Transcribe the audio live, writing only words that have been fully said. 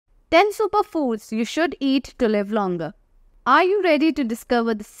10 superfoods you should eat to live longer. Are you ready to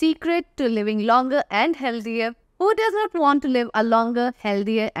discover the secret to living longer and healthier? Who does not want to live a longer,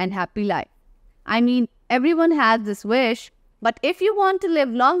 healthier and happy life? I mean, everyone has this wish, but if you want to live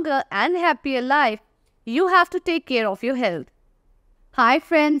longer and happier life, you have to take care of your health. Hi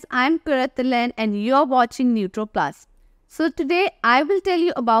friends, I'm Kuratilan and you're watching Nutro Plus. So today I will tell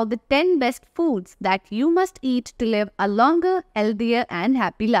you about the 10 best foods that you must eat to live a longer, healthier and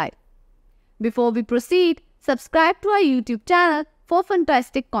happy life. Before we proceed, subscribe to our YouTube channel for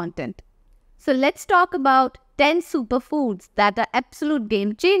fantastic content. So let's talk about 10 superfoods that are absolute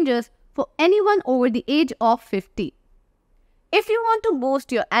game changers for anyone over the age of 50. If you want to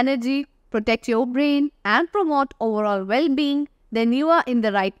boost your energy, protect your brain and promote overall well-being, then you are in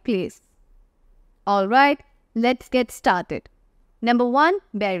the right place. Alright, let's get started. Number 1.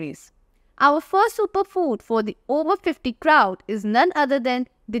 Berries. Our first superfood for the over 50 crowd is none other than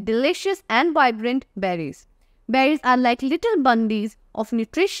the delicious and vibrant berries. Berries are like little bundies of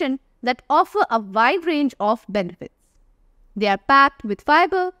nutrition that offer a wide range of benefits. They are packed with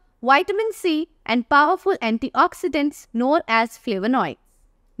fiber, vitamin C and powerful antioxidants known as flavonoids.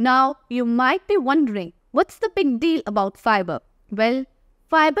 Now, you might be wondering, what's the big deal about fiber? Well,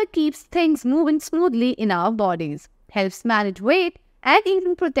 fiber keeps things moving smoothly in our bodies, helps manage weight, and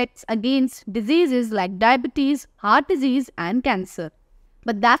even protects against diseases like diabetes, heart disease, and cancer.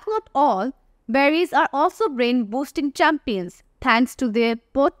 But that's not all. Berries are also brain-boosting champions thanks to their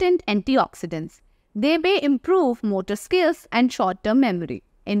potent antioxidants. They may improve motor skills and short-term memory.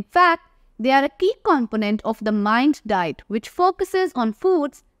 In fact, they are a key component of the MIND diet, which focuses on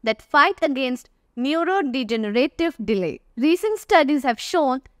foods that fight against neurodegenerative delay. Recent studies have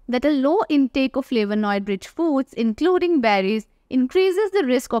shown that a low intake of flavonoid-rich foods, including berries, increases the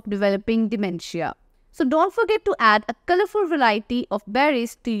risk of developing dementia. So don't forget to add a colorful variety of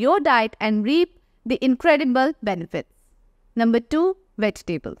berries to your diet and reap the incredible benefits. Number 2.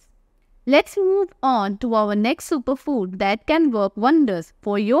 Vegetables. Let's move on to our next superfood that can work wonders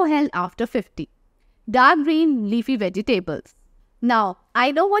for your health after 50. Dark green leafy vegetables. Now,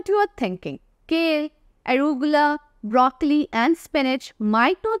 I know what you are thinking. Kale, arugula, broccoli and spinach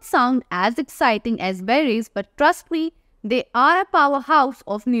might not sound as exciting as berries, but trust me, they are a powerhouse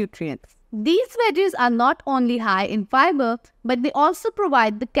of nutrients. These veggies are not only high in fiber, but they also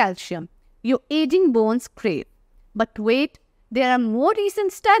provide the calcium your aging bones crave. But wait, there are more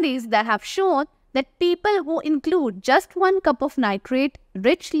recent studies that have shown that people who include just 1 cup of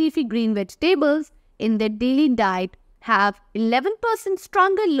nitrate-rich leafy green vegetables in their daily diet have 11%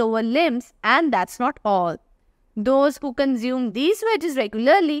 stronger lower limbs, and that's not all. Those who consume these veggies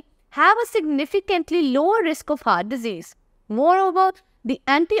regularly have a significantly lower risk of heart disease. Moreover, the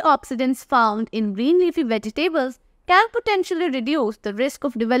antioxidants found in green leafy vegetables can potentially reduce the risk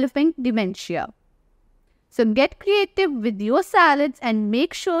of developing dementia. So get creative with your salads and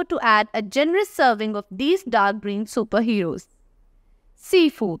make sure to add a generous serving of these dark green superheroes.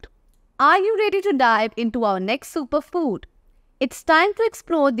 Seafood. Are you ready to dive into our next superfood? It's time to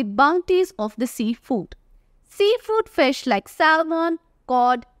explore the bounties of the seafood. Seafood fish like salmon,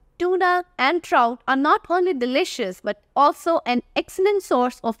 cod, tuna and trout are not only delicious but also an excellent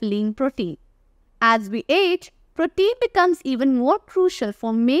source of lean protein. As we age, protein becomes even more crucial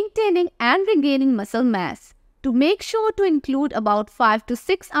for maintaining and regaining muscle mass. To make sure to include about 5 to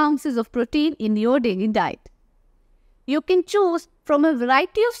 6 ounces of protein in your daily diet. You can choose from a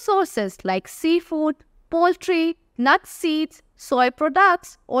variety of sources like seafood, poultry, nuts, seeds, soy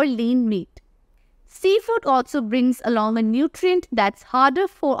products or lean meat. Seafood also brings along a nutrient that's harder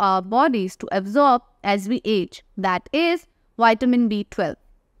for our bodies to absorb as we age, that is, vitamin B12.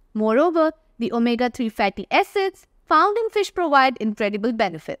 Moreover, the omega-3 fatty acids found in fish provide incredible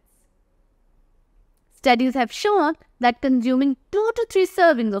benefits. Studies have shown that consuming 2 to 3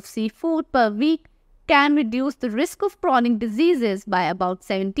 servings of seafood per week can reduce the risk of chronic diseases by about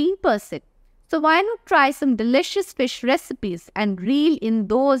 17%. So why not try some delicious fish recipes and reel in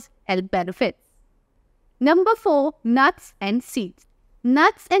those health benefits? Number 4. Nuts and seeds.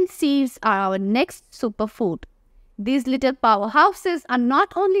 Nuts and seeds are our next superfood. These little powerhouses are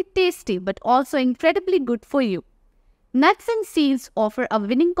not only tasty but also incredibly good for you. Nuts and seeds offer a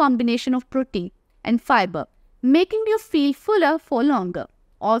winning combination of protein and fiber, making you feel fuller for longer.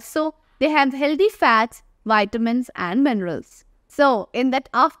 Also, they have healthy fats, vitamins and minerals. So, in that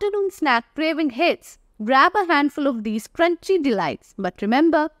afternoon snack craving hits, grab a handful of these crunchy delights. But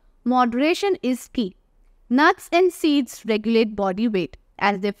remember, moderation is key. Nuts and seeds regulate body weight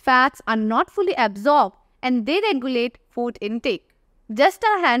as their fats are not fully absorbed and they regulate food intake. Just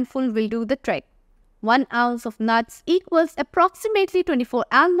a handful will do the trick. 1 ounce of nuts equals approximately 24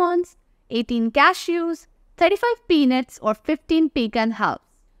 almonds, 18 cashews, 35 peanuts or 15 pecan halves.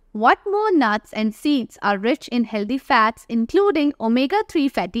 What more, nuts and seeds are rich in healthy fats including omega-3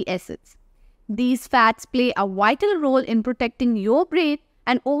 fatty acids. These fats play a vital role in protecting your brain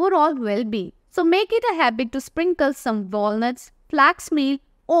and overall well-being. So make it a habit to sprinkle some walnuts, flax meal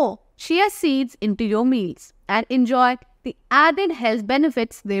or chia seeds into your meals and enjoy the added health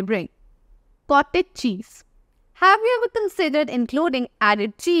benefits they bring. Cottage cheese. Have you ever considered including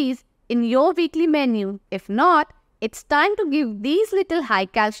added cheese in your weekly menu? If not, it's time to give these little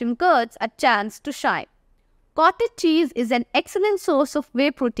high-calcium curds a chance to shine. Cottage cheese is an excellent source of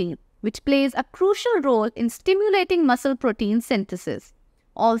whey protein, which plays a crucial role in stimulating muscle protein synthesis.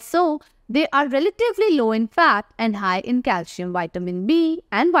 Also, they are relatively low in fat and high in calcium, vitamin B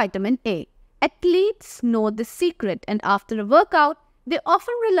and vitamin A. Athletes know this secret, and after a workout, they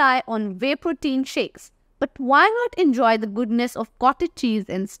often rely on whey protein shakes. But why not enjoy the goodness of cottage cheese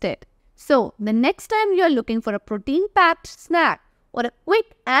instead? So, the next time you are looking for a protein-packed snack or a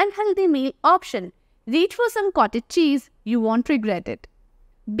quick and healthy meal option, reach for some cottage cheese. You won't regret it.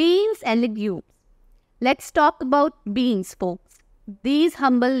 Beans and legumes. Let's talk about beans, folks. These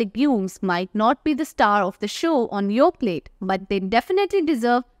humble legumes might not be the star of the show on your plate, but they definitely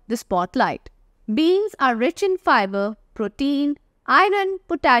deserve the spotlight. Beans are rich in fiber, protein, iron,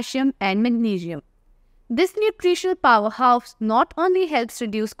 potassium, and magnesium. This nutritional powerhouse not only helps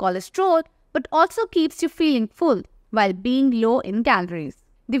reduce cholesterol, but also keeps you feeling full while being low in calories.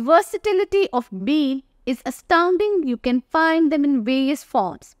 The versatility of bean is astounding. You can find them in various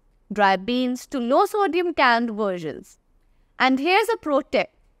forms, dry beans to low-sodium canned versions. And here's a pro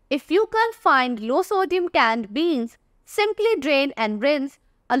tip. If you can't find low-sodium canned beans, simply drain and rinse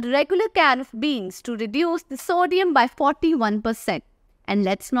a regular can of beans to reduce the sodium by 41%. And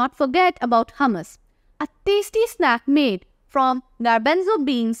let's not forget about hummus, a tasty snack made from garbanzo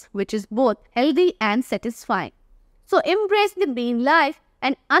beans, which is both healthy and satisfying. So embrace the bean life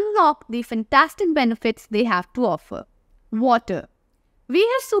and unlock the fantastic benefits they have to offer. Water. We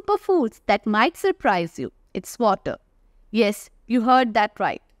have superfoods that might surprise you. It's water. Yes, you heard that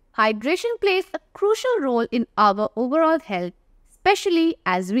right. Hydration plays a crucial role in our overall health, especially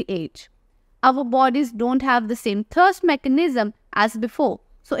as we age. Our bodies don't have the same thirst mechanism as before,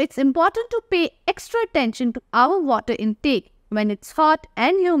 so it's important to pay extra attention to our water intake when it's hot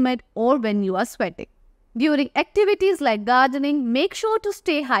and humid or when you are sweating. During activities like gardening, make sure to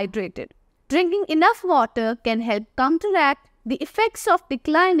stay hydrated. Drinking enough water can help counteract the effects of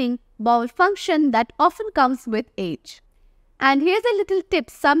declining bowel function that often comes with age. And here's a little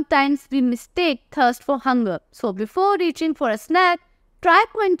tip. Sometimes we mistake thirst for hunger. So before reaching for a snack, try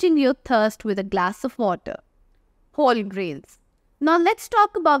quenching your thirst with a glass of water. Whole grains. Now let's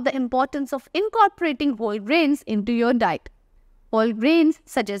talk about the importance of incorporating whole grains into your diet. Whole grains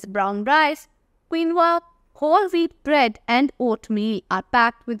such as brown rice, quinoa, whole wheat bread and oatmeal are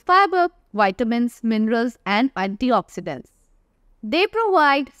packed with fiber, vitamins, minerals and antioxidants. They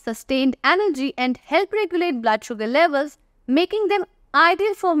provide sustained energy and help regulate blood sugar levels, making them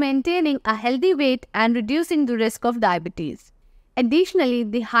ideal for maintaining a healthy weight and reducing the risk of diabetes. Additionally,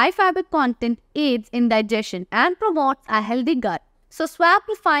 the high fiber content aids in digestion and promotes a healthy gut. So swap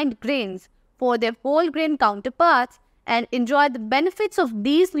refined grains for their whole grain counterparts and enjoy the benefits of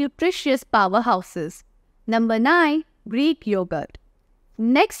these nutritious powerhouses. Number 9. Greek yogurt.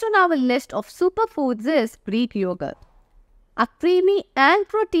 Next on our list of superfoods is Greek yogurt, a creamy and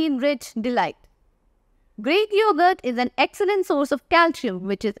protein-rich delight. Greek yogurt is an excellent source of calcium,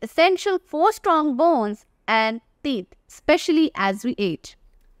 which is essential for strong bones and teeth, especially as we age.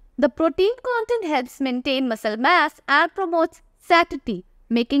 The protein content helps maintain muscle mass and promotes satiety,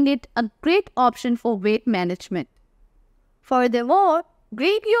 making it a great option for weight management. Furthermore,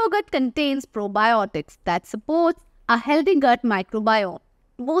 Greek yogurt contains probiotics that support a healthy gut microbiome,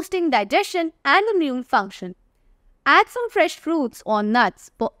 boosting digestion and immune function. Add some fresh fruits or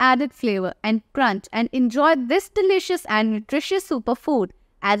nuts for added flavor and crunch and enjoy this delicious and nutritious superfood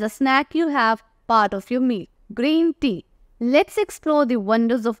as a snack you have part of your meal. Green tea. Let's explore the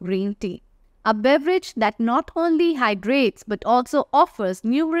wonders of green tea, a beverage that not only hydrates but also offers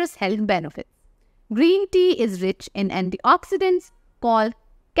numerous health benefits. Green tea is rich in antioxidants called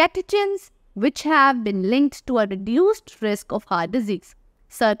catechins, which have been linked to a reduced risk of heart disease,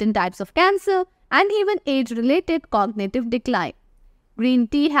 certain types of cancer, and even age-related cognitive decline. Green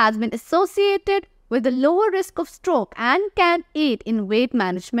tea has been associated with a lower risk of stroke and can aid in weight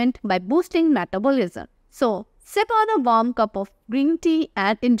management by boosting metabolism. So, sip on a warm cup of green tea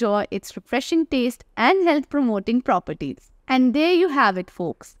and enjoy its refreshing taste and health-promoting properties. And there you have it,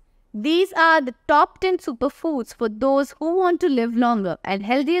 folks. These are the top 10 superfoods for those who want to live longer and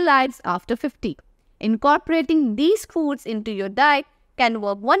healthier lives after 50. Incorporating these foods into your diet can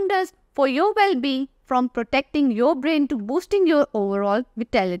work wonders for your well-being, from protecting your brain to boosting your overall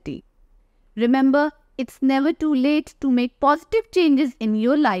vitality. Remember, it's never too late to make positive changes in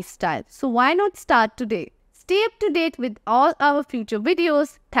your lifestyle, so why not start today? Stay up to date with all our future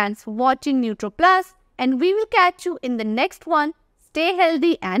videos. Thanks for watching Nutro Plus, and we will catch you in the next one. Stay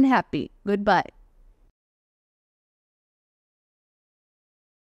healthy and happy. Goodbye.